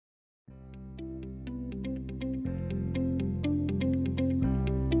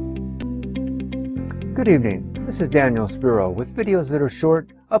Good evening, this is Daniel Speraw with videos that are short,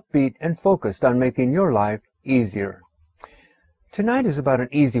 upbeat, and focused on making your life easier. Tonight is about an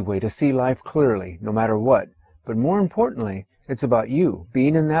easy way to see life clearly, no matter what, but more importantly, it's about you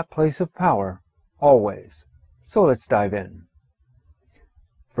being in that place of power, always. So let's dive in.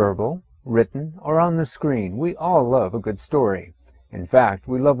 Verbal, written, or on the screen, we all love a good story. In fact,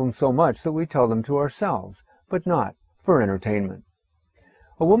 we love them so much that we tell them to ourselves, but not for entertainment.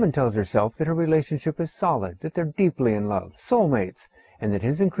 A woman tells herself that her relationship is solid, that they're deeply in love, soulmates, and that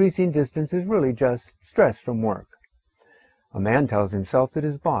his increasing distance is really just stress from work. A man tells himself that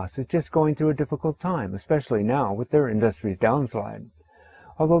his boss is just going through a difficult time, especially now with their industry's downslide.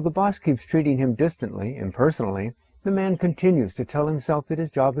 Although the boss keeps treating him distantly, impersonally, the man continues to tell himself that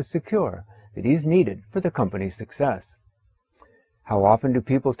his job is secure, that he's needed for the company's success. How often do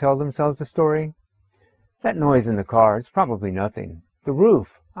people tell themselves a story? That noise in the car is probably nothing. The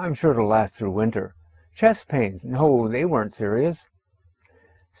roof, I'm sure it'll last through winter. Chest pains, no, they weren't serious.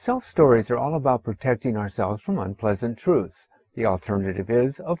 Self-stories are all about protecting ourselves from unpleasant truths. The alternative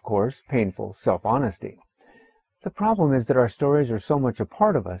is, of course, painful self-honesty. The problem is that our stories are so much a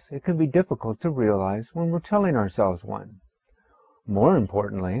part of us, it can be difficult to realize when we're telling ourselves one. More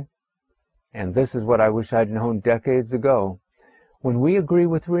importantly, and this is what I wish I'd known decades ago, when we agree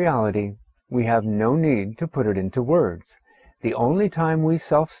with reality, we have no need to put it into words. The only time we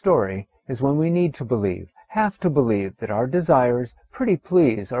self-story is when we need to believe, have to believe that our desires, pretty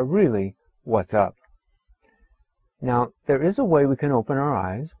please, are really what's up. Now, there is a way we can open our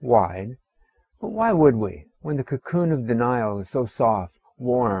eyes wide, but why would we, when the cocoon of denial is so soft,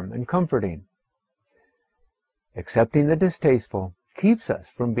 warm, and comforting? Accepting the distasteful keeps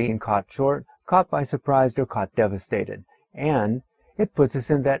us from being caught short, caught by surprise, or caught devastated, and it puts us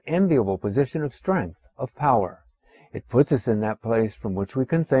in that enviable position of strength, of power. It puts us in that place from which we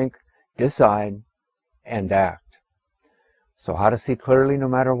can think, decide, and act. So how to see clearly no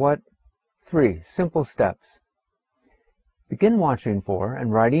matter what? 3 simple steps. Begin watching for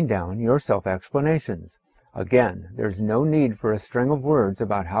and writing down your self-explanations. Again, there's no need for a string of words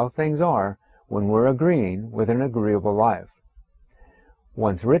about how things are when we're agreeing with an agreeable life.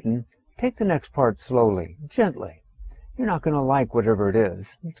 Once written, take the next part slowly, gently. You're not going to like whatever it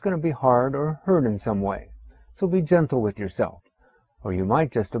is. It's going to be hard or hurt in some way. So be gentle with yourself, or you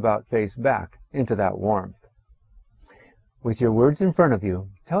might just about face back into that warmth. With your words in front of you,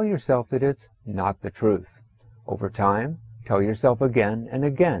 tell yourself that it's not the truth. Over time, tell yourself again and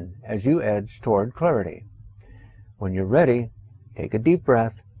again as you edge toward clarity. When you're ready, take a deep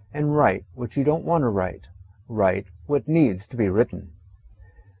breath and write what you don't want to write. Write what needs to be written.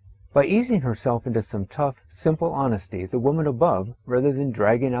 By easing herself into some tough, simple honesty, the woman above, rather than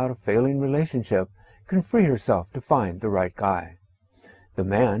dragging out a failing relationship, can free herself to find the right guy. The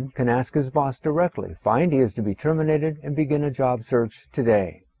man can ask his boss directly, find he is to be terminated, and begin a job search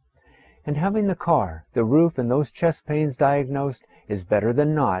today. And having the car, the roof, and those chest pains diagnosed is better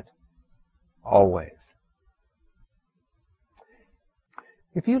than not, always.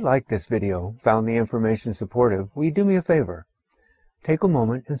 If you liked this video, found the information supportive, will you do me a favor? Take a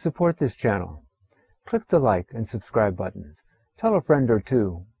moment and support this channel. Click the like and subscribe buttons. Tell a friend or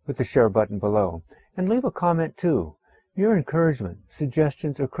two with the share button below, and leave a comment too. Your encouragement,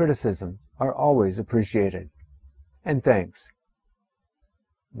 suggestions, or criticism are always appreciated. And thanks.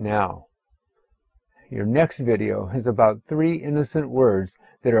 Now, your next video is about 3 innocent words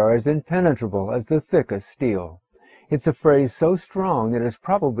that are as impenetrable as the thickest steel. It's a phrase so strong that it's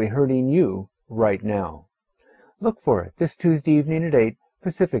probably hurting you right now. Look for it this Tuesday evening at 8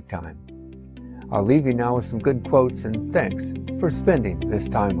 Pacific Time. I'll leave you now with some good quotes, and thanks for spending this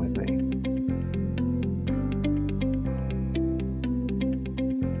time with me.